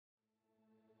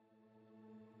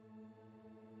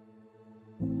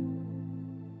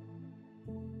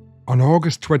On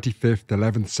August 25th,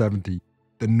 1170,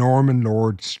 the Norman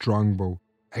Lord Strongbow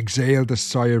exhaled a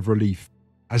sigh of relief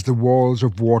as the walls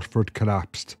of Waterford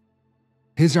collapsed.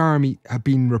 His army had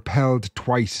been repelled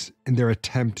twice in their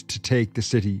attempt to take the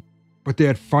city, but they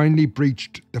had finally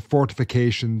breached the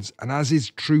fortifications, and as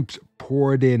his troops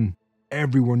poured in,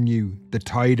 everyone knew the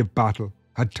tide of battle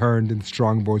had turned in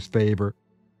Strongbow's favour.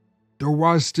 There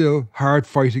was still hard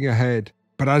fighting ahead,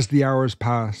 but as the hours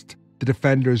passed, the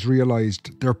defenders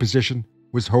realised their position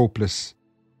was hopeless.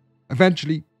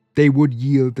 Eventually, they would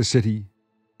yield the city,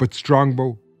 but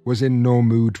Strongbow was in no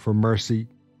mood for mercy.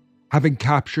 Having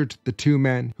captured the two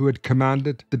men who had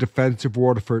commanded the defence of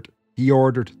Waterford, he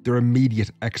ordered their immediate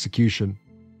execution.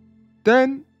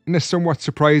 Then, in a somewhat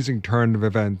surprising turn of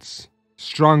events,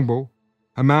 Strongbow,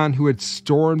 a man who had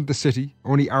stormed the city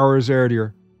only hours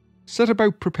earlier, set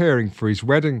about preparing for his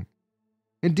wedding.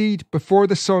 Indeed, before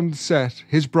the sun set,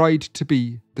 his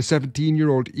bride-to-be, the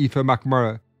 17-year-old Aoife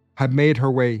MacMurrough, had made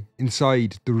her way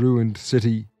inside the ruined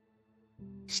city.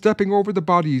 Stepping over the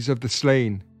bodies of the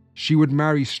slain, she would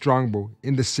marry Strongbow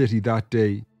in the city that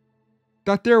day.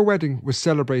 That their wedding was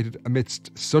celebrated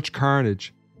amidst such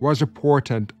carnage was a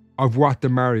portent of what the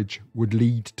marriage would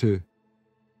lead to.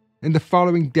 In the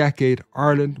following decade,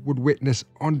 Ireland would witness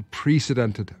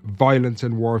unprecedented violence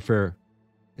and warfare.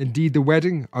 Indeed, the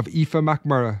wedding of Aoife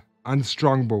MacMurrough and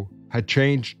Strongbow had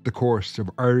changed the course of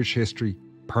Irish history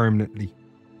permanently.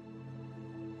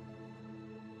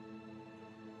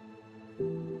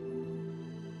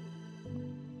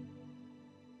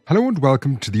 Hello and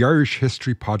welcome to the Irish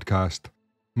History Podcast.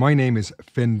 My name is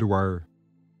Finn Dwyer.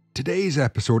 Today's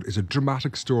episode is a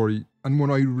dramatic story and one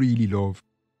I really love.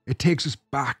 It takes us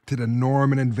back to the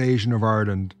Norman invasion of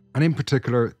Ireland, and in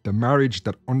particular, the marriage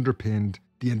that underpinned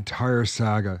the entire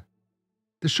saga.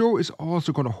 The show is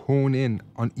also going to hone in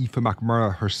on Aoife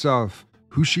MacMurrough herself,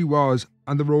 who she was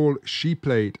and the role she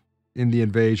played in the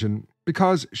invasion,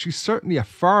 because she's certainly a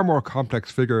far more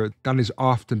complex figure than is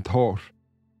often thought.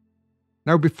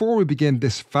 Now, before we begin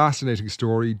this fascinating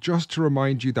story, just to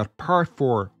remind you that part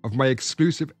 4 of my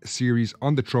exclusive series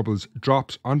on the Troubles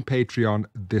drops on Patreon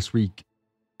this week.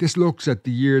 This looks at the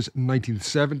years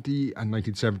 1970 and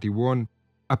 1971,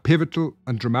 a pivotal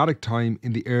and dramatic time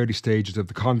in the early stages of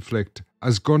the conflict,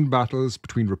 as gun battles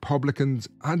between Republicans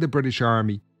and the British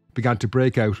Army began to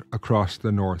break out across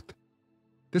the north.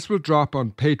 This will drop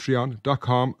on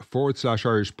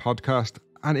patreon.com/Irish podcast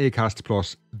and Acast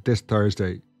Plus this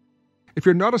Thursday. If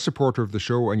you're not a supporter of the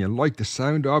show and you like the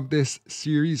sound of this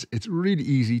series, it's really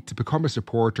easy to become a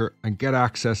supporter and get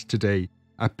access today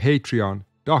at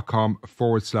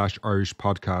patreon.com/Irish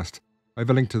podcast. I have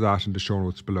a link to that in the show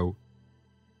notes below.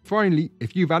 Finally,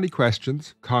 if you have any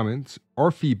questions, comments,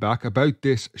 or feedback about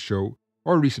this show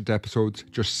or recent episodes,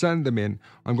 just send them in.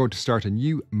 I'm going to start a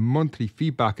new monthly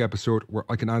feedback episode where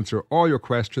I can answer all your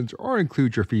questions or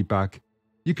include your feedback.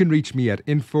 You can reach me at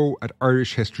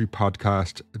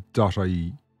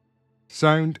info@irishhistorypodcast.ie.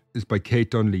 Sound is by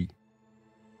Kate Dunley.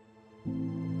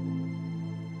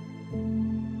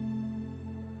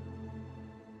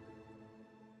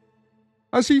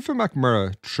 As Aoife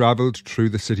MacMurrough travelled through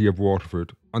the city of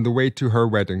Waterford on the way to her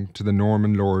wedding to the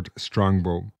Norman Lord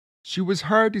Strongbow, she was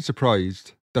hardly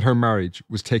surprised that her marriage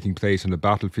was taking place on a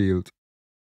battlefield.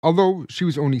 Although she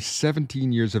was only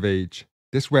 17 years of age,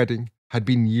 this wedding had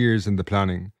been years in the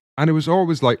planning, and it was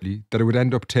always likely that it would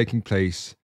end up taking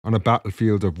place on a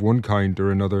battlefield of one kind or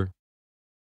another.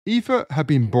 Aoife had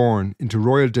been born into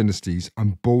royal dynasties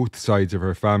on both sides of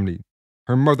her family.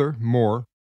 Her mother, More,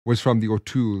 was from the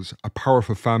O'Tooles, a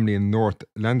powerful family in North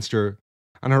Leinster,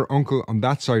 and her uncle on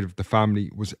that side of the family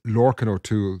was Lorcan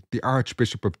O'Toole, the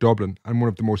Archbishop of Dublin and one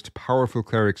of the most powerful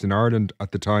clerics in Ireland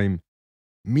at the time.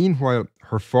 Meanwhile,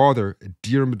 her father,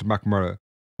 Diarmuid MacMurrough,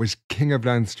 was King of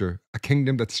Leinster, a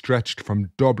kingdom that stretched from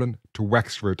Dublin to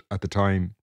Wexford at the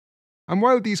time. And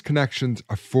while these connections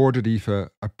afforded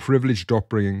Aoife a privileged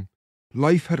upbringing,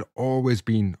 life had always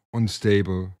been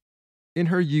unstable. In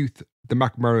her youth, the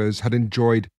MacMurroughs had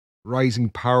enjoyed rising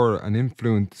power and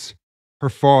influence. Her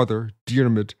father,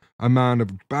 Diarmuid, a man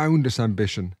of boundless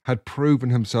ambition, had proven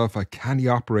himself a canny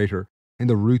operator in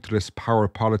the ruthless power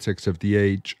politics of the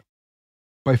age.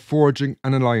 By forging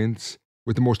an alliance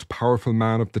with the most powerful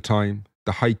man of the time,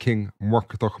 the High King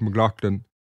Murchadach MacLachlan,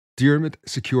 Diarmuid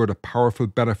secured a powerful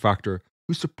benefactor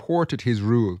who supported his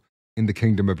rule in the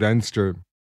Kingdom of Leinster.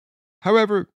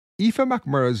 However, Aoife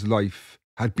MacMurrough's life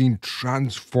had been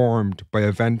transformed by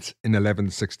events in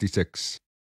 1166,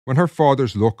 when her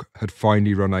father's luck had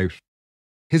finally run out.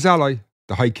 His ally,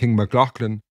 the High King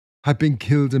MacLachlan, had been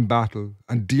killed in battle,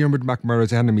 and Diarmuid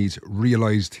MacMurrough's enemies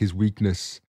realised his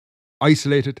weakness.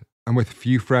 Isolated and with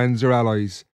few friends or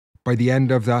allies, By the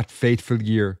end of that fateful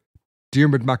year,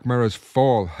 Diarmid MacMurrough's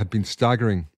fall had been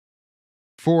staggering.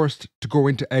 Forced to go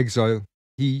into exile,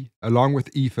 he, along with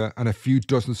Aoife and a few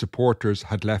dozen supporters,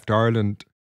 had left Ireland.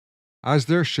 As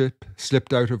their ship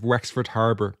slipped out of Wexford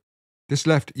harbour, this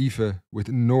left Aoife with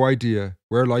no idea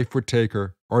where life would take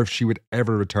her or if she would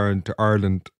ever return to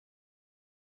Ireland.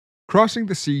 Crossing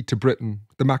the sea to Britain,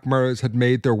 the MacMurroughs had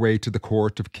made their way to the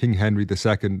court of King Henry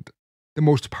II, the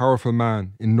most powerful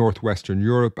man in northwestern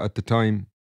Europe at the time,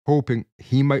 hoping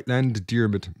he might lend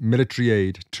Diarmid military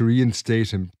aid to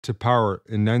reinstate him to power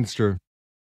in Leinster.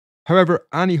 However,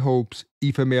 any hopes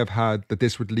Aoife may have had that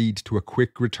this would lead to a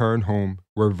quick return home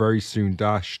were very soon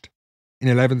dashed. In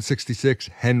 1166,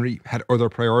 Henry had other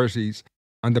priorities,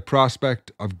 and the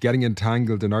prospect of getting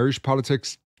entangled in Irish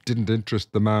politics didn't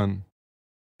interest the man.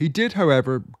 He did,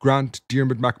 however, grant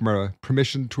Diarmid MacMurrough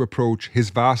permission to approach his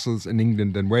vassals in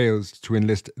England and Wales to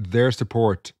enlist their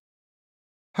support.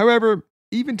 However,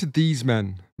 even to these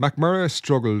men, MacMurrough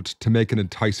struggled to make an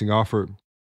enticing offer.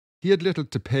 He had little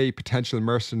to pay potential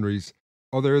mercenaries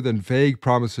other than vague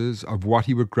promises of what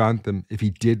he would grant them if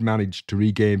he did manage to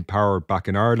regain power back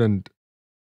in Ireland.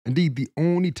 Indeed, the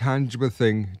only tangible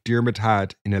thing Diarmid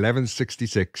had in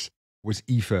 1166 was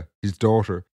Aoife, his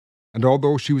daughter, and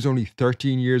although she was only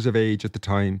 13 years of age at the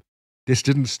time, this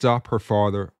didn't stop her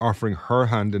father offering her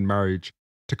hand in marriage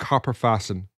to copper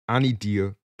fasten any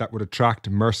deal that would attract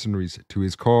mercenaries to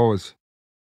his cause.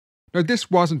 Now,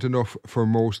 this wasn't enough for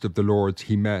most of the lords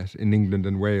he met in England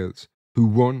and Wales, who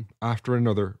one after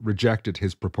another rejected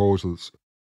his proposals.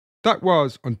 That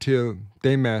was until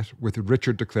they met with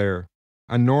Richard de Clare,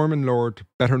 a Norman lord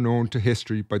better known to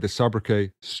history by the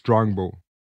sobriquet Strongbow.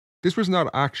 This was not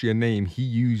actually a name he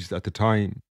used at the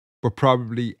time, but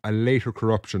probably a later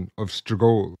corruption of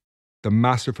Strigol, the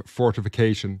massive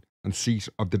fortification and seat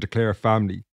of the de Clare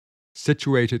family,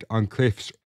 situated on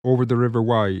cliffs over the River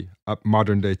Wye at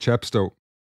modern-day Chepstow.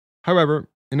 However,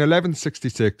 in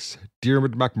 1166,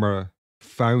 Diarmid MacMurrough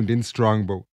found in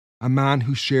Strongbow a man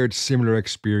who shared similar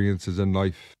experiences in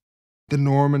life. The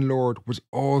Norman lord was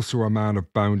also a man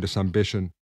of boundless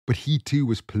ambition, but he too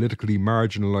was politically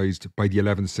marginalised by the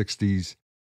 1160s.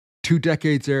 2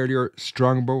 decades earlier,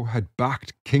 Strongbow had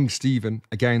backed King Stephen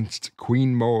against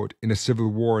Queen Maud in a civil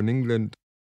war in England.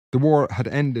 The war had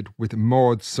ended with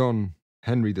Maud's son,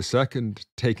 Henry II,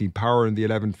 taking power in the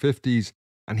 1150s,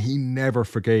 and he never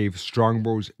forgave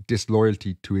Strongbow's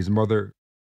disloyalty to his mother.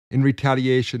 In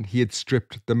retaliation, he had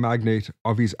stripped the magnate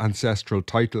of his ancestral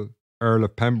title, Earl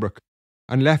of Pembroke,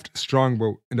 and left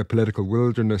Strongbow in a political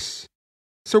wilderness.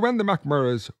 So when the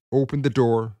MacMurroughs opened the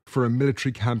door for a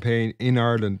military campaign in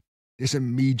Ireland, this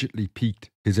immediately piqued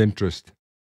his interest.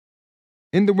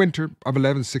 In the winter of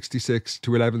 1166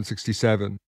 to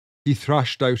 1167, he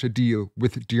thrashed out a deal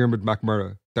with Diarmid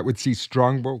MacMurrough that would see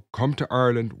Strongbow come to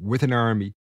Ireland with an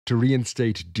army to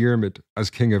reinstate Diarmid as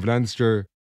King of Leinster.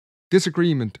 This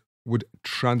agreement would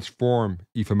transform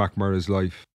Aoife MacMurrough's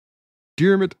life.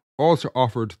 Diarmid also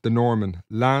offered the Norman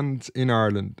lands in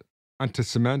Ireland, and to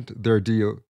cement their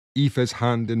deal, Aoife's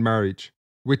hand in marriage,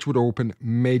 which would open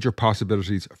major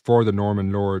possibilities for the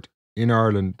Norman lord in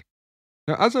Ireland.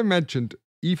 Now, as I mentioned,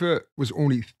 Aoife was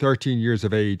only 13 years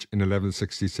of age in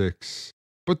 1166,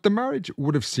 but the marriage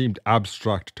would have seemed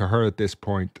abstract to her at this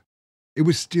point. It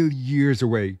was still years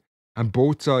away, and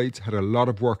both sides had a lot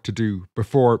of work to do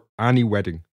before any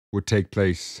wedding would take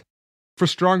place. For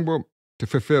Strongbow to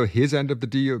fulfill his end of the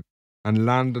deal and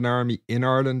land an army in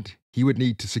Ireland, he would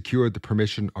need to secure the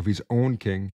permission of his own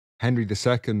king, Henry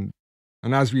II,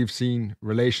 and as we've seen,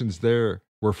 relations there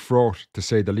were fraught to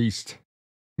say the least.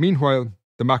 Meanwhile,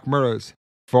 the MacMurroughs,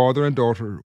 father and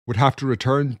daughter, would have to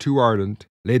return to Ireland,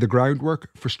 lay the groundwork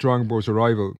for Strongbow's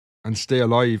arrival, and stay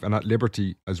alive and at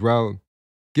liberty as well.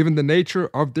 Given the nature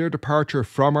of their departure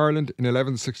from Ireland in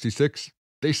 1166,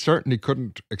 they certainly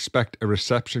couldn't expect a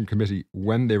reception committee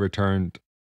when they returned.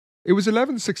 It was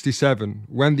 1167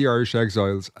 when the Irish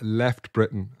exiles left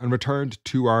Britain and returned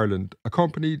to Ireland,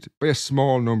 accompanied by a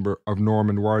small number of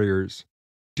Norman warriors.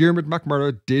 Diarmid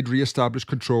MacMurrough did re-establish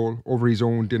control over his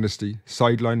own dynasty,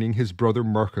 sidelining his brother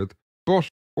Murchad, but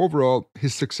overall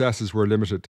his successes were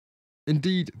limited.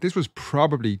 Indeed, this was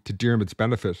probably to Diarmid's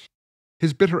benefit.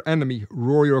 His bitter enemy,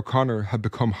 Rory O'Connor, had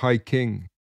become High King,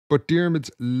 but Diarmid's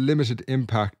limited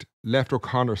impact left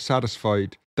O'Connor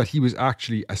satisfied that he was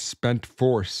actually a spent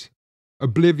force.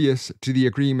 Oblivious to the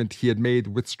agreement he had made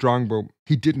with Strongbow,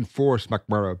 he didn't force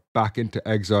MacMurrough back into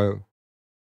exile.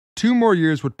 2 more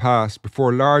years would pass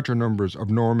before larger numbers of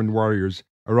Norman warriors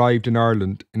arrived in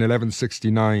Ireland in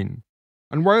 1169,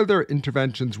 and while their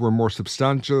interventions were more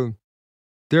substantial,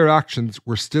 Their actions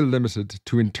were still limited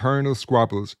to internal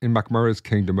squabbles in MacMurrough's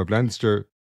kingdom of Leinster.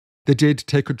 They did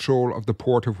take control of the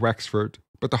port of Wexford,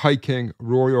 but the High King,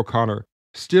 Rory O'Connor,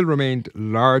 still remained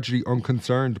largely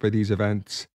unconcerned by these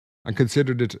events and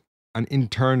considered it an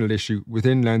internal issue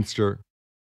within Leinster.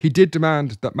 He did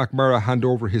demand that MacMurrough hand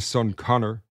over his son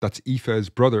Conor, that's Aoife's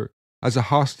brother, as a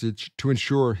hostage to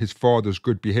ensure his father's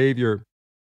good behaviour.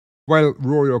 While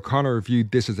Rory O'Connor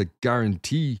viewed this as a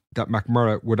guarantee that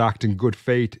MacMurrough would act in good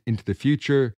faith into the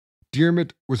future,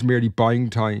 Diarmid was merely buying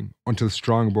time until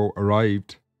Strongbow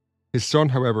arrived. His son,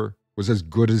 however, was as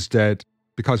good as dead,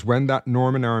 because when that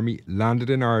Norman army landed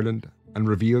in Ireland and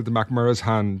revealed MacMurrough's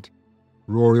hand,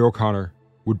 Rory O'Connor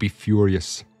would be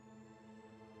furious.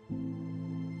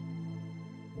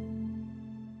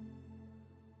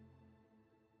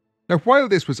 Now, while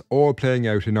this was all playing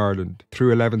out in Ireland through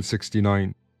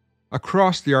 1169,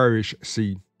 across the Irish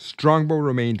Sea, Strongbow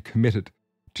remained committed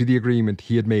to the agreement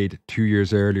he had made 2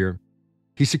 years earlier.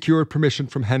 He secured permission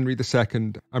from Henry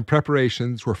II, and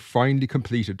preparations were finally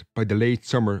completed by the late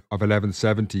summer of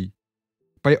 1170.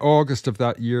 By August of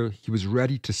that year, he was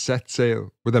ready to set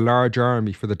sail with a large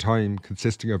army for the time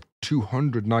consisting of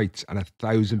 200 knights and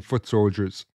 1,000 foot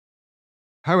soldiers.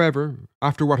 However,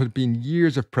 after what had been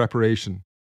years of preparation,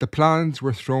 the plans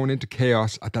were thrown into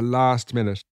chaos at the last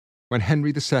minute when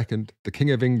Henry II, the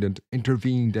King of England,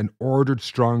 intervened and ordered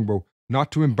Strongbow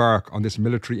not to embark on this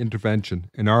military intervention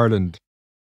in Ireland.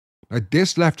 Now,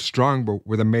 this left Strongbow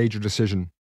with a major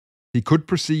decision. He could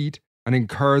proceed and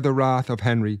incur the wrath of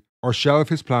Henry, or shelve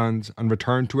his plans and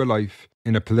return to a life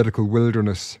in a political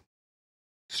wilderness.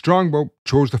 Strongbow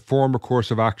chose the former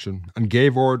course of action and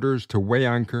gave orders to weigh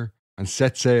anchor and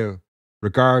set sail,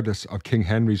 regardless of King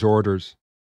Henry's orders.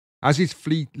 As his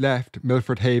fleet left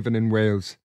Milford Haven in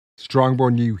Wales, Strongbow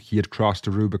knew he had crossed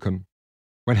the Rubicon.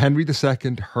 When Henry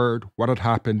II heard what had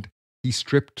happened, he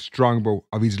stripped Strongbow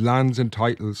of his lands and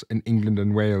titles in England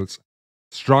and Wales.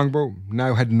 Strongbow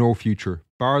now had no future,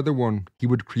 bar the one he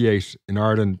would create in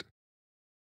Ireland.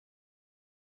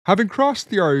 Having crossed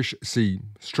the Irish Sea,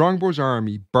 Strongbow's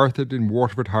army berthed in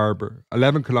Waterford harbour,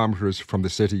 11 kilometres from the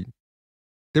city.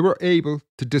 They were able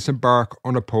to disembark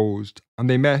unopposed, and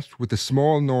they met with the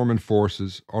small Norman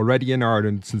forces already in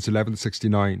Ireland since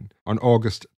 1169 on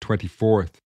August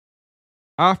 24th.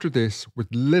 After this, with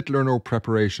little or no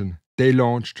preparation, they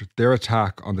launched their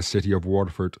attack on the city of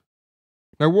Waterford.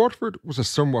 Now, Waterford was a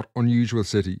somewhat unusual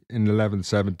city in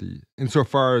 1170,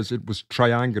 insofar as it was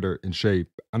triangular in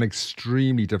shape and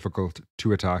extremely difficult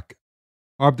to attack.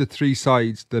 Of the three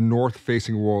sides, the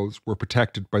north-facing walls were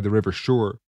protected by the River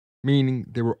Suir, meaning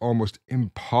they were almost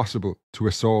impossible to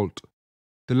assault.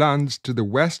 The lands to the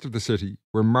west of the city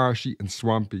were marshy and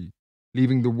swampy,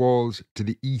 leaving the walls to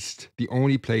the east the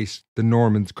only place the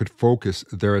Normans could focus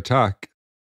their attack.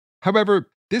 However,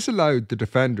 this allowed the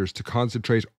defenders to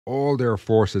concentrate all their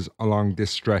forces along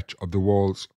this stretch of the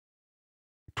walls.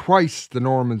 Twice the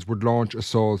Normans would launch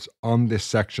assaults on this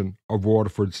section of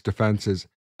Waterford's defences,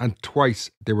 and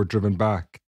twice they were driven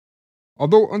back.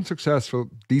 Although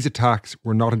unsuccessful, these attacks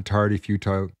were not entirely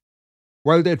futile.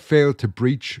 While they had failed to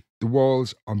breach the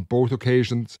walls on both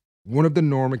occasions, one of the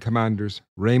Norman commanders,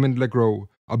 Raymond le Gros,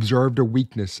 observed a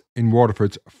weakness in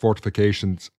Waterford's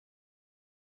fortifications.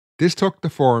 This took the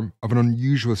form of an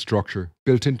unusual structure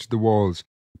built into the walls,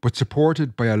 but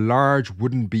supported by a large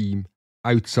wooden beam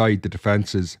outside the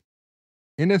defences.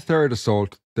 In a third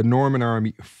assault, the Norman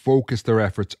army focused their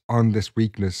efforts on this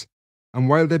weakness, and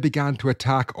while they began to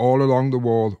attack all along the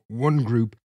wall, one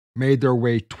group made their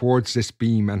way towards this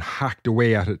beam and hacked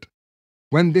away at it.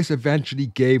 When this eventually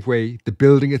gave way, the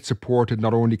building it supported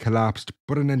not only collapsed,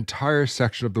 but an entire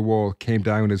section of the wall came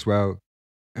down as well.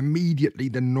 Immediately,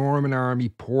 the Norman army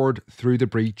poured through the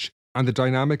breach, and the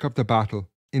dynamic of the battle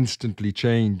instantly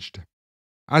changed.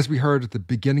 As we heard at the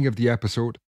beginning of the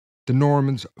episode, the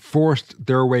Normans forced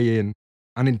their way in,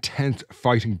 and intense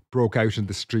fighting broke out in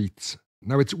the streets.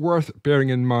 Now, it's worth bearing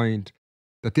in mind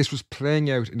that this was playing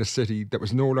out in a city that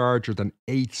was no larger than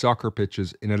 8 soccer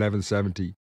pitches in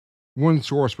 1170. One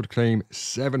source would claim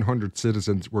 700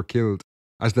 citizens were killed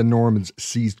as the Normans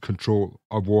seized control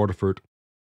of Waterford.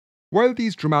 While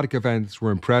these dramatic events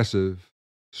were impressive,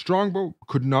 Strongbow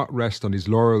could not rest on his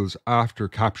laurels after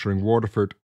capturing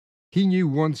Waterford. He knew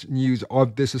once news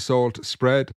of this assault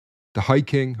spread, the High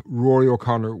King, Rory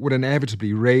O'Connor, would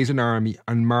inevitably raise an army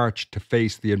and march to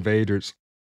face the invaders.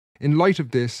 In light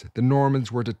of this, the Normans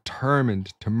were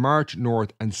determined to march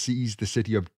north and seize the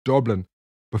city of Dublin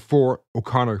before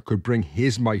O'Connor could bring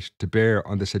his might to bear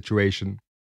on the situation.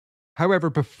 However,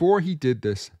 before he did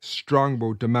this,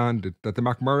 Strongbow demanded that the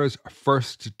MacMurroughs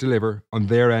first deliver on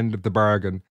their end of the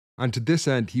bargain and to this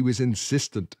end he was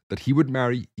insistent that he would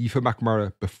marry Aoife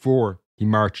MacMurrough before he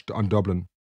marched on Dublin.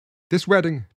 This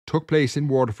wedding took place in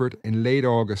Waterford in late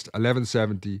August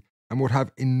 1170 and would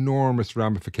have enormous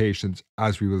ramifications,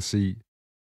 as we will see.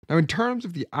 Now, in terms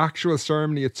of the actual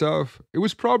ceremony itself, it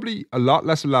was probably a lot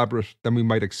less elaborate than we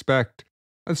might expect,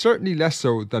 and certainly less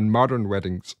so than modern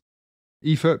weddings.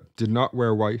 Aoife did not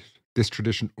wear white. This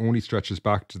tradition only stretches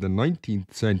back to the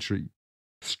 19th century.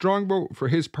 Strongbow, for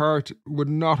his part, would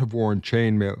not have worn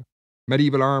chainmail.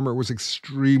 Medieval armour was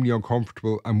extremely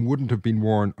uncomfortable and wouldn't have been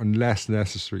worn unless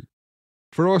necessary.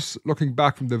 For us, looking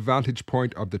back from the vantage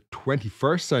point of the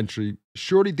 21st century,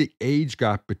 surely the age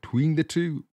gap between the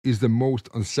two is the most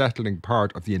unsettling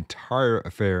part of the entire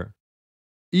affair.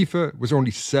 Aoife was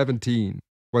only 17,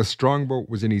 while Strongbow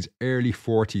was in his early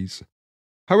 40s.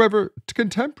 However, to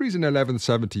contemporaries in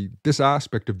 1170, this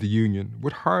aspect of the union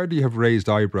would hardly have raised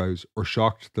eyebrows or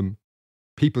shocked them.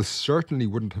 People certainly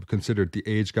wouldn't have considered the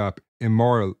age gap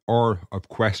immoral or of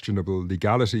questionable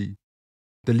legality.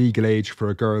 The legal age for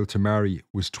a girl to marry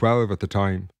was 12 at the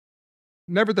time.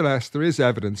 Nevertheless, there is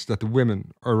evidence that the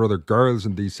women, or rather girls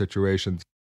in these situations,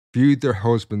 viewed their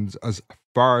husbands as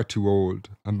far too old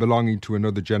and belonging to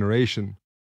another generation.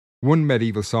 One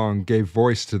medieval song gave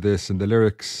voice to this in the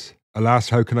lyrics, "Alas,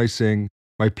 how can I sing?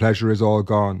 My pleasure is all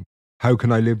gone. How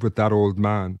can I live with that old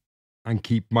man and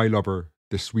keep my lover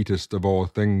the sweetest of all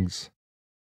things?"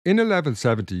 In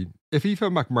 1170, if Aoife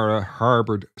MacMurrough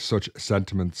harboured such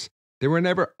sentiments, they were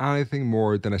never anything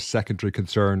more than a secondary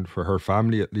concern for her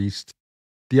family, at least.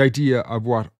 The idea of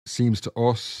what seems to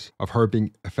us of her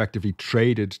being effectively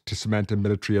traded to cement a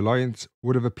military alliance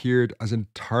would have appeared as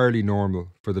entirely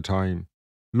normal for the time.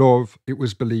 Love, it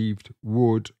was believed,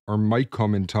 would or might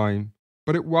come in time,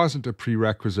 but it wasn't a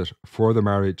prerequisite for the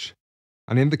marriage.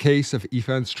 And in the case of Aoife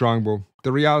and Strongbow,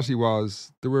 the reality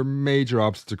was there were major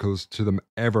obstacles to them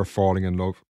ever falling in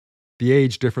love. The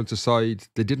age difference aside,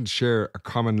 they didn't share a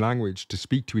common language to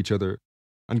speak to each other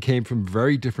and came from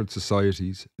very different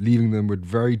societies, leaving them with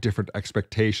very different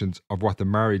expectations of what the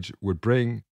marriage would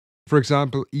bring. For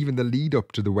example, even the lead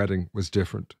up to the wedding was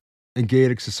different. In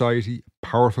Gaelic society,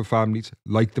 powerful families,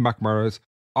 like the MacMurroughs,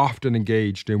 often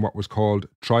engaged in what was called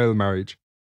trial marriage,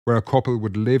 where a couple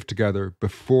would live together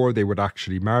before they would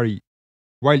actually marry.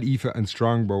 While Aoife and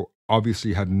Strongbow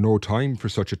obviously had no time for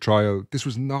such a trial, this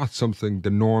was not something the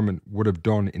Norman would have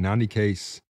done in any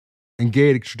case. In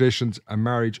Gaelic traditions, a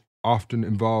marriage often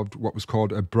involved what was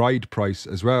called a bride price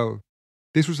as well.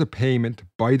 This was a payment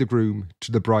by the groom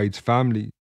to the bride's family.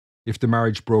 If the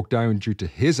marriage broke down due to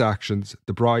his actions,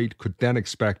 the bride could then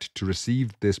expect to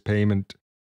receive this payment.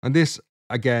 And this,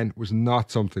 again, was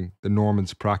not something the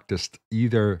Normans practiced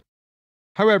either.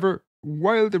 However,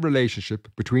 while the relationship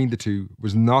between the two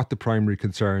was not the primary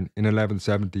concern in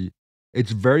 1170,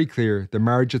 it's very clear the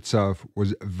marriage itself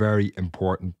was very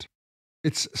important.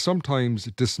 It's sometimes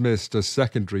dismissed as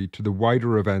secondary to the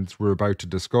wider events we're about to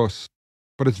discuss,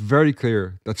 but it's very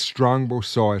clear that Strongbow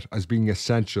saw it as being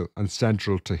essential and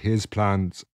central to his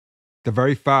plans. The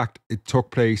very fact it took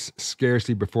place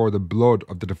scarcely before the blood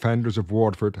of the defenders of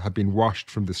Waterford had been washed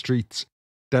from the streets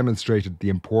demonstrated the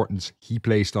importance he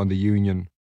placed on the union.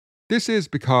 This is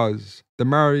because the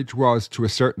marriage was, to a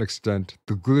certain extent,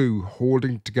 the glue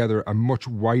holding together a much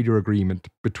wider agreement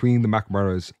between the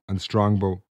MacMurroughs and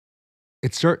Strongbow.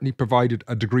 It certainly provided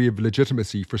a degree of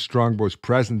legitimacy for Strongbow's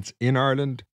presence in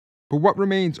Ireland, but what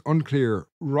remains unclear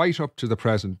right up to the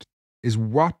present is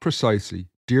what precisely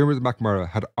Diarmuid MacMurrough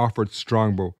had offered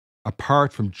Strongbow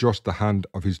apart from just the hand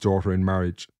of his daughter in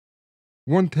marriage.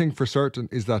 One thing for certain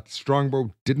is that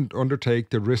Strongbow didn't undertake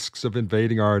the risks of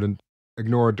invading Ireland,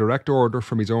 ignore a direct order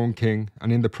from his own king,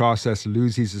 and in the process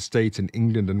lose his estates in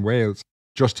England and Wales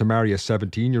just to marry a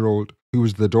 17-year-old who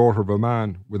was the daughter of a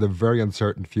man with a very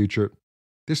uncertain future.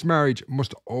 This marriage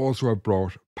must also have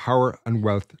brought power and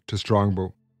wealth to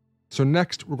Strongbow. So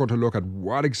next we're going to look at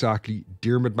what exactly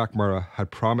Diarmuid MacMurrough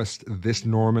had promised this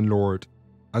Norman lord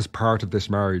as part of this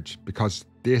marriage, because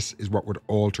this is what would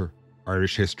alter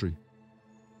Irish history.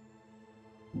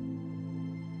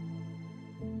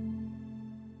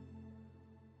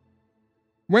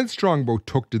 When Strongbow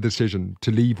took the decision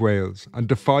to leave Wales and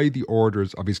defy the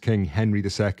orders of his king Henry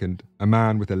II, a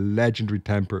man with a legendary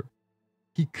temper,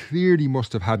 he clearly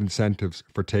must have had incentives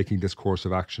for taking this course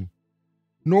of action.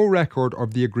 No record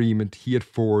of the agreement he had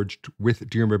forged with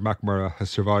Diarmuid MacMurrough has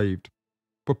survived,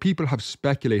 but people have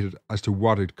speculated as to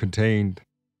what it contained.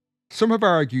 Some have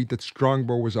argued that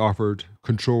Strongbow was offered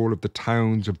control of the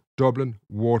towns of Dublin,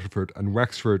 Waterford and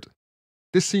Wexford.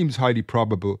 This seems highly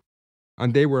probable,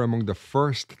 and they were among the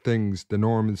first things the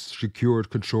Normans secured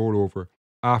control over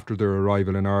after their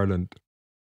arrival in Ireland.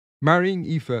 Marrying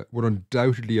Aoife would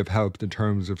undoubtedly have helped in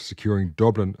terms of securing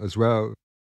Dublin as well,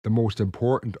 the most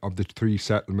important of the three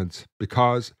settlements,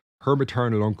 because her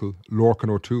maternal uncle, Lorcan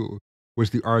O'Toole, was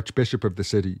the Archbishop of the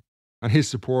city, and his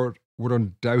support would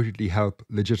undoubtedly help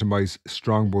legitimise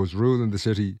Strongbow's rule in the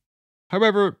city.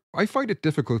 However, I find it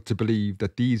difficult to believe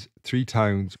that these three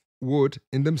towns would,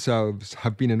 in themselves,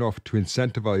 have been enough to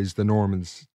incentivise the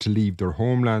Normans to leave their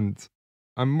homeland.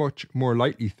 A much more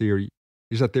likely theory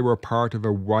is that they were part of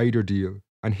a wider deal,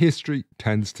 and history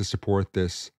tends to support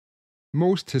this.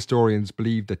 Most historians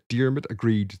believe that Diarmid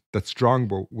agreed that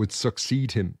Strongbow would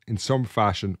succeed him in some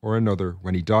fashion or another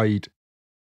when he died.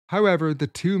 However, the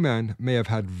two men may have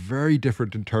had very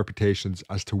different interpretations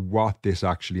as to what this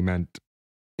actually meant.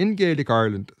 In Gaelic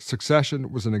Ireland,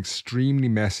 succession was an extremely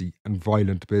messy and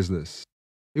violent business.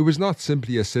 It was not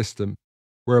simply a system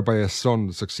whereby a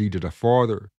son succeeded a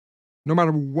father. No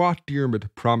matter what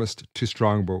Diarmid promised to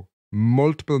Strongbow,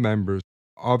 multiple members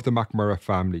of the MacMurrough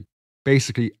family,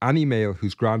 basically any male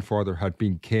whose grandfather had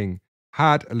been king,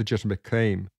 had a legitimate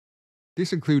claim.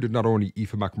 This included not only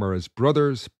Aoife MacMurrough's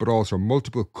brothers, but also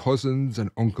multiple cousins and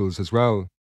uncles as well.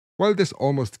 While this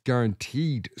almost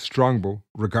guaranteed Strongbow,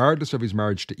 regardless of his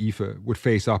marriage to Aoife, would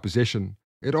face opposition,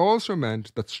 it also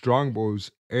meant that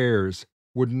Strongbow's heirs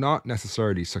would not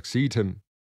necessarily succeed him.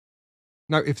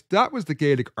 Now, if that was the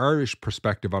Gaelic Irish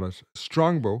perspective on it,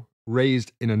 Strongbow,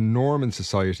 raised in a Norman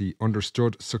society,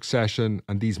 understood succession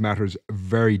and these matters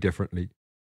very differently.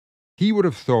 He would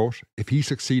have thought if he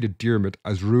succeeded Diarmid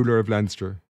as ruler of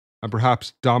Leinster, and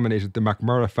perhaps dominated the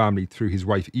MacMurrough family through his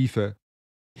wife Aoife,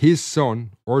 his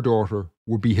son or daughter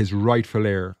would be his rightful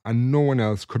heir, and no one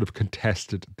else could have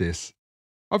contested this.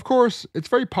 Of course, it's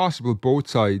very possible both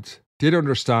sides did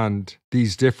understand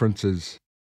these differences,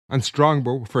 and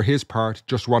Strongbow, for his part,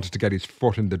 just wanted to get his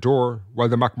foot in the door, while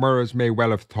the MacMurroughs may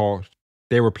well have thought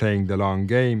they were playing the long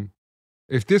game.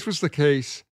 If this was the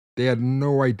case, they had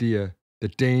no idea the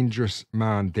dangerous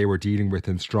man they were dealing with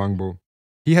in Strongbow.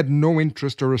 He had no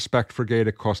interest or respect for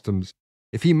Gaelic customs.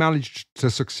 If he managed to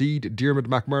succeed Diarmid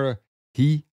MacMurrough,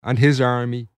 he and his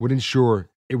army would ensure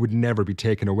it would never be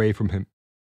taken away from him.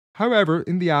 However,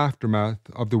 in the aftermath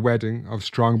of the wedding of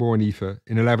Strongbow and Aoife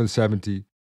in 1170,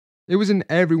 it was in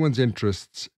everyone's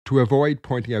interests to avoid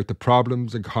pointing out the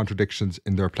problems and contradictions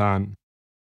in their plan.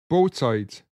 Both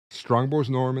sides, Strongbow's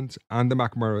Normans and the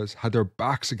MacMurroughs, had their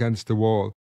backs against the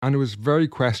wall, and it was very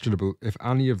questionable if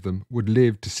any of them would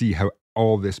live to see how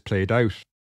all this played out.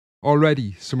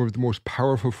 Already, some of the most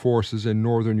powerful forces in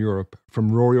Northern Europe,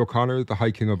 from Rory O'Connor, the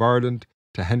High King of Ireland,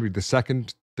 to Henry II,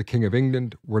 the King of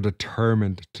England, were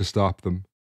determined to stop them.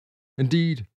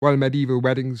 Indeed, while medieval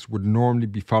weddings would normally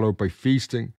be followed by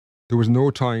feasting, there was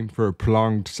no time for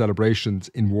prolonged celebrations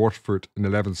in Waterford in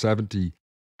 1170.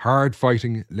 Hard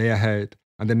fighting lay ahead,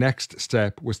 and the next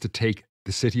step was to take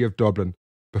the city of Dublin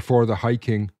before the High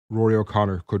King, Rory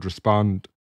O'Connor, could respond.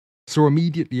 So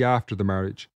immediately after the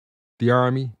marriage, the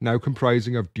army, now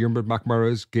comprising of Diarmid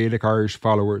MacMurrough's Gaelic Irish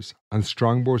followers and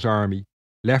Strongbow's army,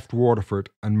 left Waterford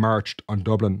and marched on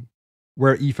Dublin.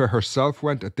 Where Aoife herself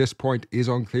went at this point is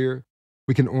unclear.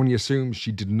 We can only assume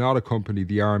she did not accompany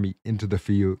the army into the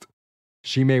field.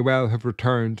 She may well have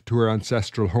returned to her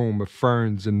ancestral home of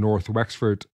Ferns in North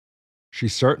Wexford. She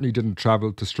certainly didn't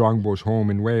travel to Strongbow's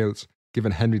home in Wales,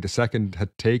 given Henry II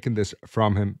had taken this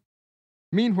from him.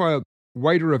 Meanwhile,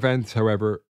 wider events,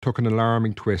 however, took an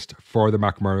alarming twist for the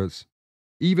MacMurroughs.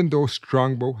 Even though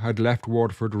Strongbow had left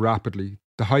Waterford rapidly,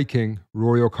 the High King,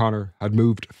 Rory O'Connor, had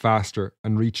moved faster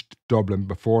and reached Dublin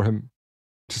before him.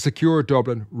 To secure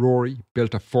Dublin, Rory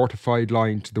built a fortified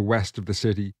line to the west of the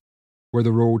city, where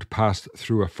the road passed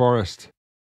through a forest.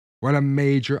 While a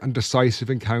major and decisive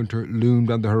encounter loomed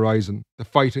on the horizon, the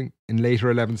fighting in later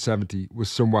 1170 was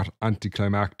somewhat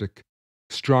anticlimactic.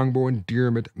 Strongbow and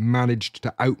Diarmid managed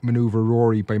to outmaneuver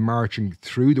Rory by marching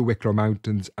through the Wicklow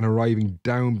Mountains and arriving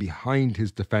down behind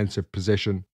his defensive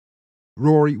position.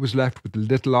 Rory was left with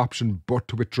little option but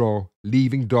to withdraw,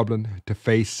 leaving Dublin to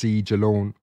face siege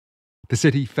alone. The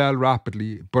city fell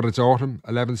rapidly, but as autumn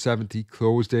 1170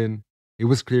 closed in, it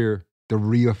was clear the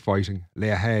real fighting lay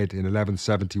ahead in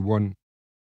 1171.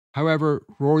 However,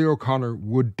 Rory O'Connor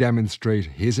would demonstrate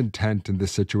his intent in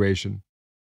this situation.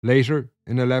 Later,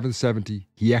 in 1170,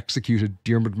 he executed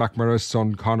Diarmid MacMurrough's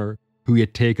son Conor, who he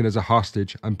had taken as a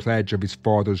hostage and pledge of his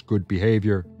father's good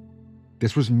behaviour.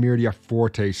 This was merely a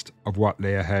foretaste of what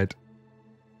lay ahead.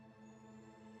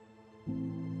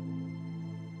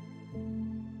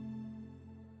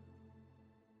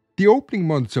 The opening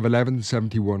months of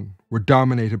 1171 were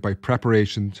dominated by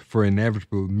preparations for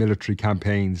inevitable military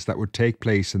campaigns that would take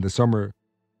place in the summer.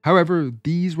 However,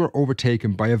 these were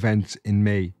overtaken by events in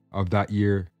May of that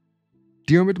year.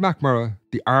 Diarmid MacMurrough,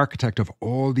 the architect of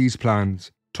all these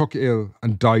plans, took ill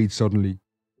and died suddenly.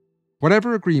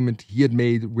 Whatever agreement he had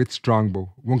made with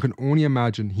Strongbow, one can only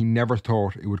imagine he never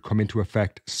thought it would come into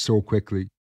effect so quickly.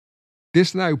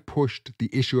 This now pushed the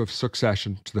issue of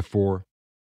succession to the fore.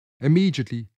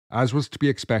 Immediately, as was to be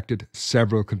expected,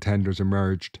 several contenders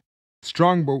emerged.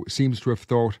 Strongbow seems to have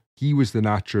thought he was the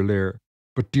natural heir,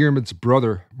 but Diarmid's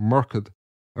brother, Murchad,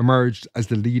 emerged as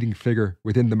the leading figure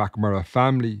within the MacMurrough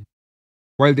family.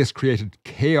 While this created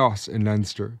chaos in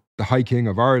Leinster, the High King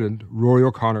of Ireland, Rory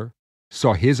O'Connor,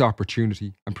 saw his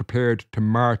opportunity and prepared to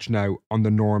march now on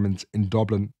the Normans in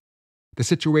Dublin. The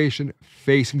situation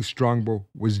facing Strongbow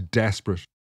was desperate.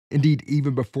 Indeed,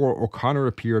 even before O'Connor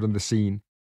appeared on the scene,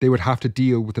 they would have to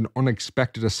deal with an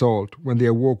unexpected assault when they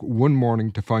awoke one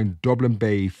morning to find Dublin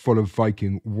Bay full of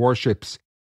Viking warships.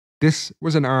 This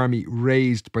was an army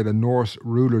raised by the Norse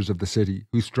rulers of the city,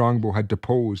 who Strongbow had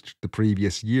deposed the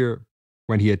previous year.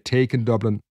 When he had taken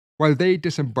Dublin, while they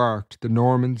disembarked, the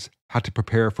Normans had to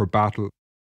prepare for battle.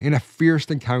 In a fierce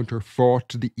encounter fought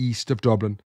to the east of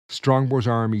Dublin, Strongbow's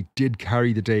army did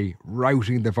carry the day,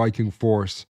 routing the Viking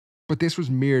force. But this was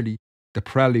merely the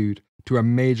prelude to a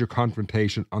major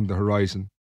confrontation on the horizon.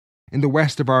 In the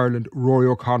west of Ireland, Rory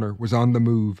O'Connor was on the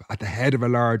move at the head of a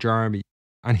large army,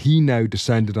 and he now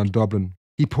descended on Dublin.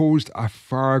 He posed a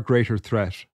far greater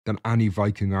threat than any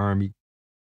Viking army.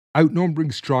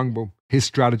 Outnumbering Strongbow, his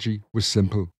strategy was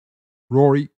simple.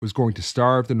 Rory was going to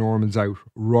starve the Normans out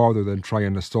rather than try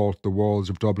and assault the walls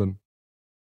of Dublin.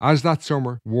 As that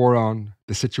summer wore on,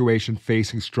 the situation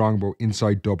facing Strongbow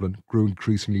inside Dublin grew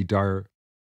increasingly dire.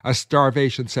 As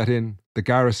starvation set in, the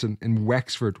garrison in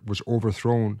Wexford was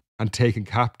overthrown and taken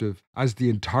captive as the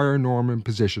entire Norman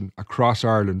position across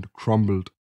Ireland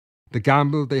crumbled. The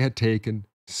gamble they had taken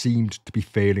seemed to be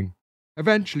failing.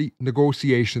 Eventually,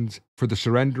 negotiations for the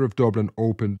surrender of Dublin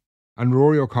opened, and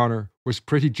Rory O'Connor was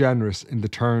pretty generous in the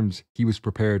terms he was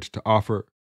prepared to offer.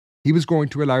 He was going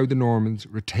to allow the Normans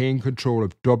retain control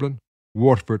of Dublin,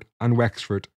 Waterford and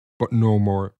Wexford, but no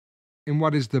more. In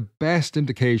what is the best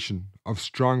indication of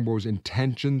Strongbow's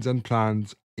intentions and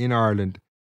plans in Ireland,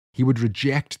 he would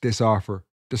reject this offer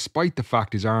despite the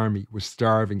fact his army was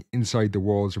starving inside the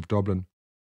walls of Dublin.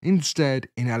 Instead,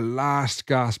 in a last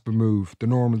gasp move, the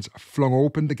Normans flung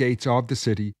open the gates of the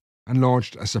city and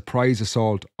launched a surprise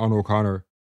assault on O'Connor.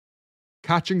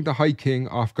 Catching the High King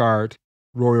off guard,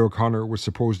 Rory O'Connor was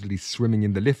supposedly swimming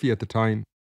in the Liffey at the time,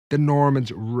 the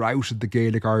Normans routed the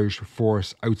Gaelic Irish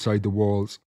force outside the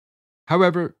walls.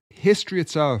 However, history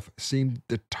itself seemed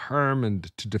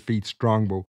determined to defeat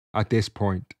Strongbow at this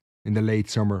point in the late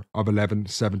summer of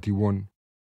 1171.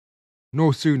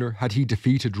 No sooner had he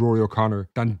defeated Rory O'Connor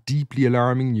than deeply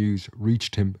alarming news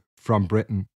reached him from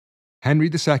Britain. Henry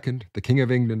II, the King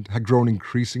of England, had grown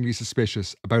increasingly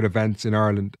suspicious about events in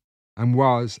Ireland and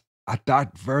was, at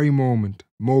that very moment,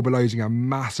 mobilising a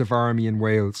massive army in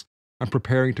Wales and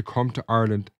preparing to come to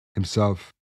Ireland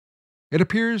himself. It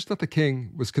appears that the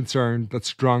king was concerned that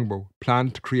Strongbow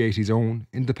planned to create his own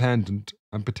independent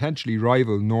and potentially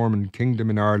rival Norman kingdom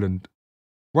in Ireland.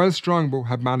 While Strongbow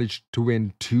had managed to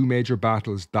win 2 major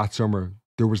battles that summer,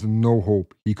 there was no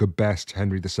hope he could best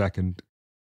Henry II.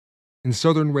 In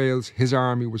southern Wales, his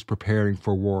army was preparing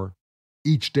for war.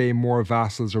 Each day more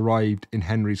vassals arrived in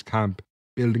Henry's camp,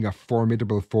 building a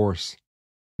formidable force.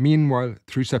 Meanwhile,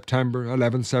 through September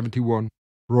 1171,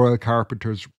 royal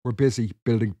carpenters were busy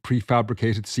building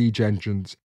prefabricated siege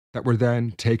engines that were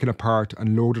then taken apart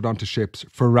and loaded onto ships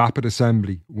for rapid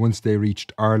assembly once they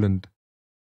reached Ireland.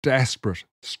 Desperate,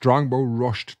 Strongbow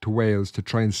rushed to Wales to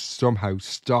try and somehow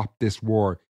stop this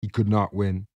war he could not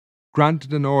win.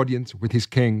 Granted an audience with his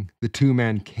king, the two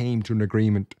men came to an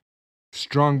agreement.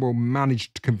 Strongbow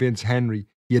managed to convince Henry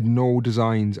he had no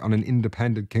designs on an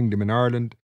independent kingdom in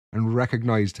Ireland and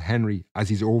recognised Henry as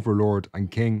his overlord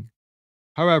and king.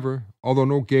 However, although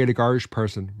no Gaelic Irish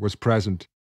person was present,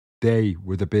 they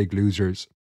were the big losers.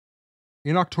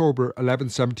 In October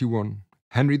 1171,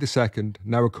 Henry II,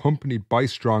 now accompanied by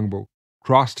Strongbow,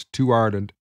 crossed to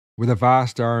Ireland with a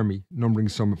vast army numbering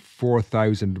some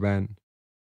 4,000 men.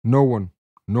 No one,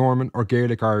 Norman or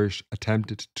Gaelic Irish,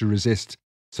 attempted to resist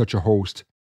such a host,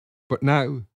 but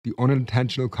now the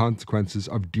unintentional consequences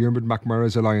of Diarmid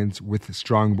MacMurrough's alliance with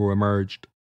Strongbow emerged.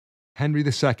 Henry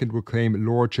II would claim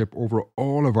lordship over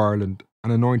all of Ireland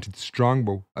and anointed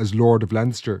Strongbow as Lord of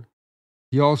Leinster.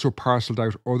 He also parcelled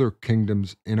out other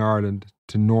kingdoms in Ireland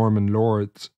to Norman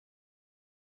lords.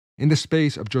 In the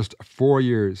space of just 4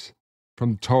 years,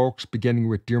 from talks beginning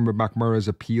with Diarmid MacMurrough's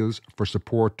appeals for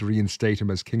support to reinstate him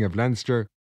as King of Leinster,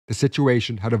 the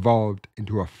situation had evolved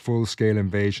into a full-scale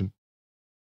invasion.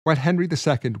 While Henry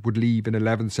II would leave in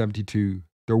 1172,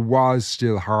 there was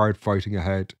still hard fighting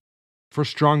ahead. For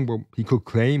Strongbow, he could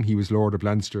claim he was Lord of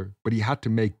Leinster, but he had to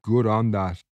make good on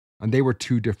that, and they were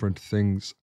two different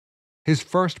things. His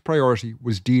first priority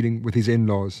was dealing with his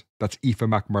in-laws, that's Aoife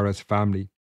MacMurrough's family.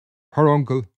 Her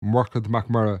uncle, Murchad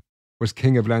MacMurrough, was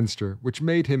King of Leinster, which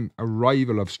made him a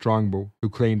rival of Strongbow, who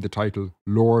claimed the title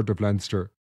Lord of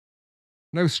Leinster.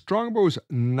 Now, Strongbow's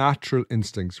natural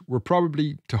instincts were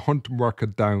probably to hunt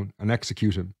Murchad down and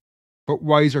execute him, but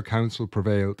wiser counsel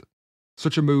prevailed.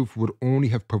 Such a move would only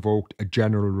have provoked a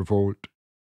general revolt.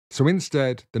 So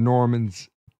instead, the Normans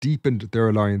deepened their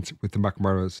alliance with the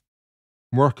MacMurroughs.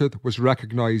 Murchad was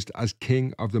recognised as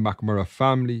king of the MacMurrough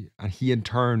family, and he in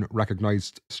turn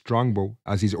recognised Strongbow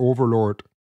as his overlord.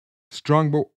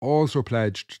 Strongbow also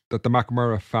pledged that the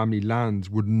MacMurrough family lands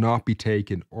would not be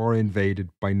taken or invaded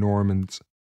by Normans.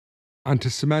 And to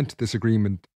cement this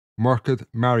agreement, Murchad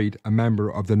married a member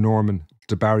of the Norman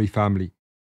de family.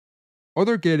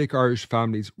 Other Gaelic Irish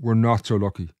families were not so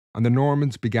lucky, and the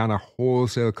Normans began a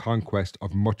wholesale conquest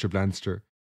of much of Leinster.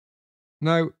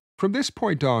 Now, from this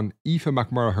point on, Aoife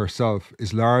MacMurrough herself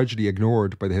is largely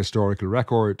ignored by the historical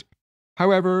record.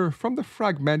 However, from the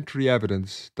fragmentary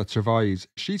evidence that survives,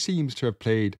 she seems to have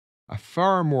played a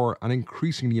far more and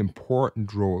increasingly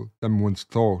important role than once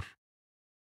thought.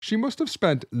 She must have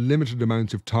spent limited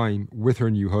amounts of time with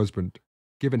her new husband,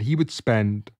 given he would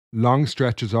spend long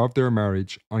stretches of their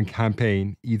marriage on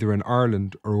campaign either in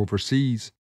Ireland or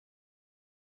overseas.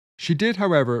 She did,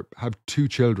 however, have two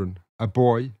children, a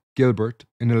boy, Gilbert,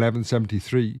 in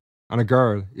 1173, and a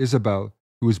girl, Isabel,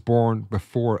 who was born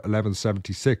before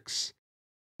 1176.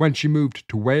 When she moved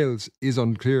to Wales is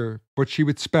unclear, but she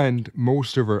would spend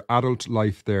most of her adult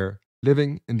life there,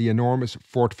 living in the enormous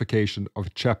fortification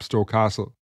of Chepstow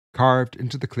Castle, carved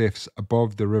into the cliffs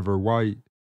above the River Wye.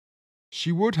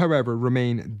 She would, however,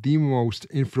 remain the most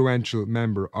influential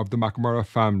member of the MacMurrough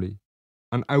family,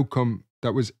 an outcome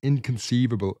that was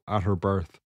inconceivable at her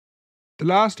birth. The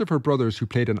last of her brothers who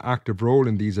played an active role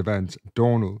in these events,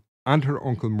 Donal, and her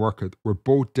uncle Murchad, were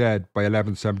both dead by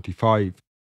 1175.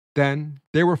 Then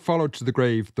they were followed to the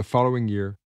grave the following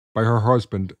year by her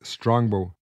husband,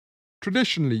 Strongbow.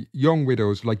 Traditionally, young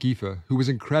widows like Aoife, who was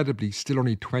incredibly still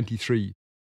only 23,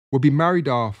 would be married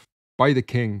off by the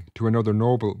king to another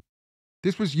noble.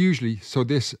 This was usually so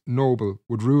this noble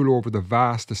would rule over the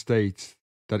vast estates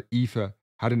that Aoife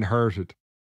had inherited.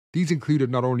 These included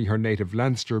not only her native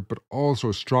Leinster, but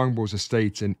also Strongbow's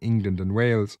estates in England and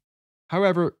Wales.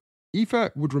 However,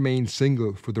 Aoife would remain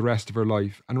single for the rest of her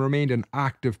life and remained an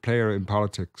active player in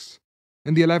politics.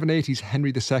 In the 1180s,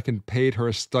 Henry II paid her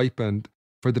a stipend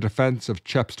for the defence of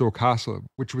Chepstow Castle,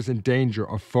 which was in danger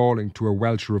of falling to a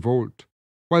Welsh revolt.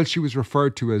 While she was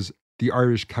referred to as the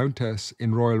Irish Countess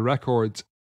in royal records,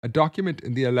 a document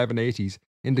in the 1180s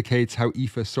indicates how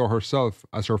Aoife saw herself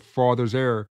as her father's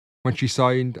heir when she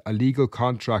signed a legal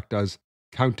contract as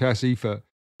Countess Aoife,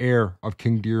 heir of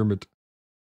King Diarmid.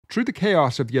 Through the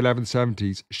chaos of the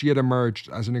 1170s, she had emerged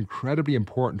as an incredibly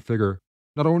important figure,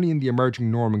 not only in the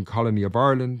emerging Norman colony of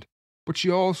Ireland, but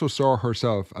she also saw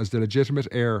herself as the legitimate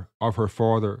heir of her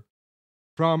father.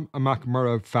 From a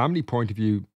MacMurrough family point of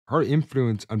view, her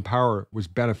influence and power was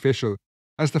beneficial,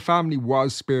 as the family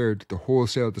was spared the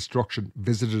wholesale destruction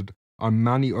visited on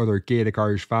many other Gaelic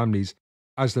Irish families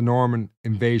as the Norman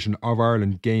invasion of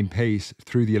Ireland gained pace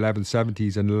through the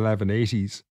 1170s and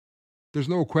 1180s. There's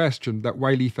no question that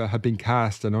while Aoife had been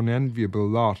cast an unenviable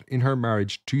lot in her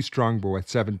marriage to Strongbow at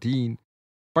 17,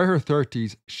 by her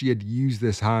 30s she had used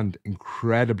this hand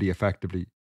incredibly effectively.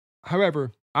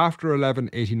 However, after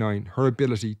 1189, her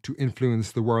ability to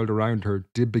influence the world around her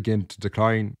did begin to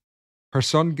decline. Her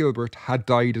son Gilbert had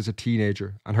died as a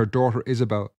teenager, and her daughter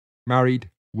Isabel married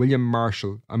William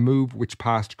Marshall, a move which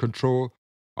passed control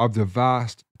of the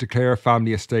vast de Clare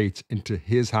family estates into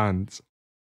his hands.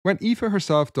 When Aoife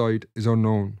herself died is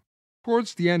unknown.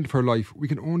 Towards the end of her life, we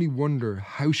can only wonder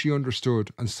how she understood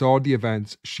and saw the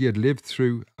events she had lived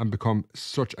through and become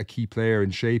such a key player in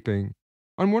shaping.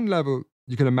 On one level,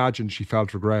 you can imagine she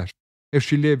felt regret. If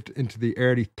she lived into the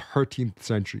early 13th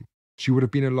century, she would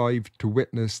have been alive to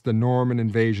witness the Norman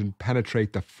invasion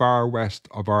penetrate the far west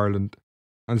of Ireland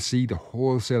and see the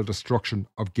wholesale destruction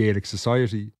of Gaelic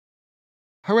society.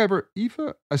 However,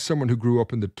 Aoife, as someone who grew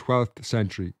up in the 12th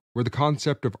century, where the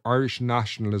concept of Irish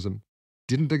nationalism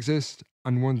didn't exist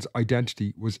and one's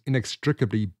identity was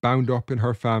inextricably bound up in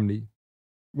her family,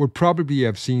 would probably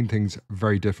have seen things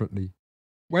very differently.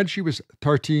 When she was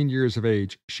 13 years of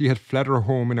age, she had fled her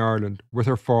home in Ireland with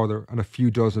her father and a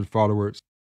few dozen followers.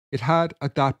 It had,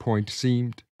 at that point,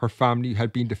 seemed her family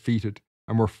had been defeated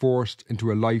and were forced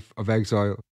into a life of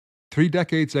exile. 3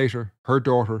 decades later, her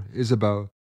daughter,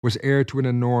 Isabel, was heir to an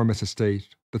enormous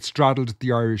estate that straddled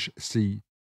the Irish Sea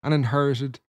and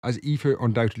inherited, as Aoife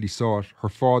undoubtedly saw it, her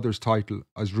father's title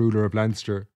as ruler of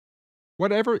Leinster.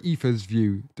 Whatever Aoife's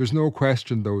view, there's no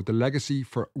question though the legacy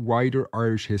for wider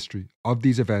Irish history of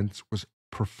these events was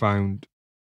profound.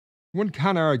 One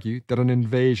can argue that an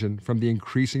invasion from the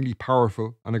increasingly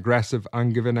powerful and aggressive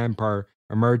Angevin Empire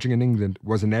emerging in England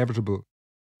was inevitable.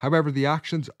 However, the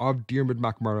actions of Diarmuid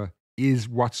MacMurrough is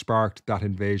what sparked that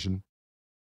invasion.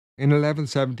 In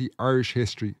 1170, Irish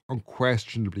history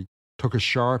unquestionably took a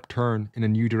sharp turn in a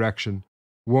new direction,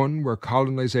 one where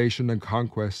colonisation and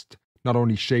conquest not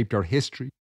only shaped our history,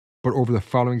 but over the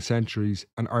following centuries,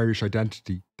 an Irish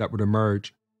identity that would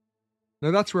emerge. Now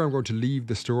that's where I'm going to leave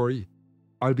the story.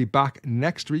 I'll be back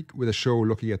next week with a show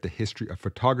looking at the history of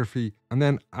photography, and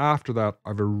then after that I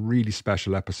have a really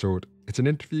special episode. It's an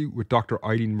interview with Dr.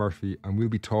 Eileen Murphy, and we'll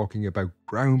be talking about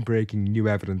groundbreaking new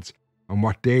evidence on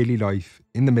what daily life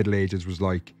in the Middle Ages was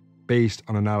like, based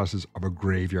on analysis of a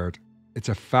graveyard. It's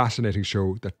a fascinating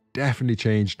show that definitely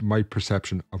changed my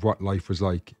perception of what life was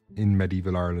like in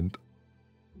medieval Ireland.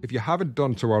 If you haven't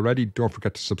done so already, don't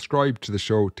forget to subscribe to the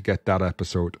show to get that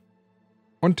episode.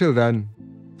 Until then,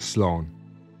 Slán.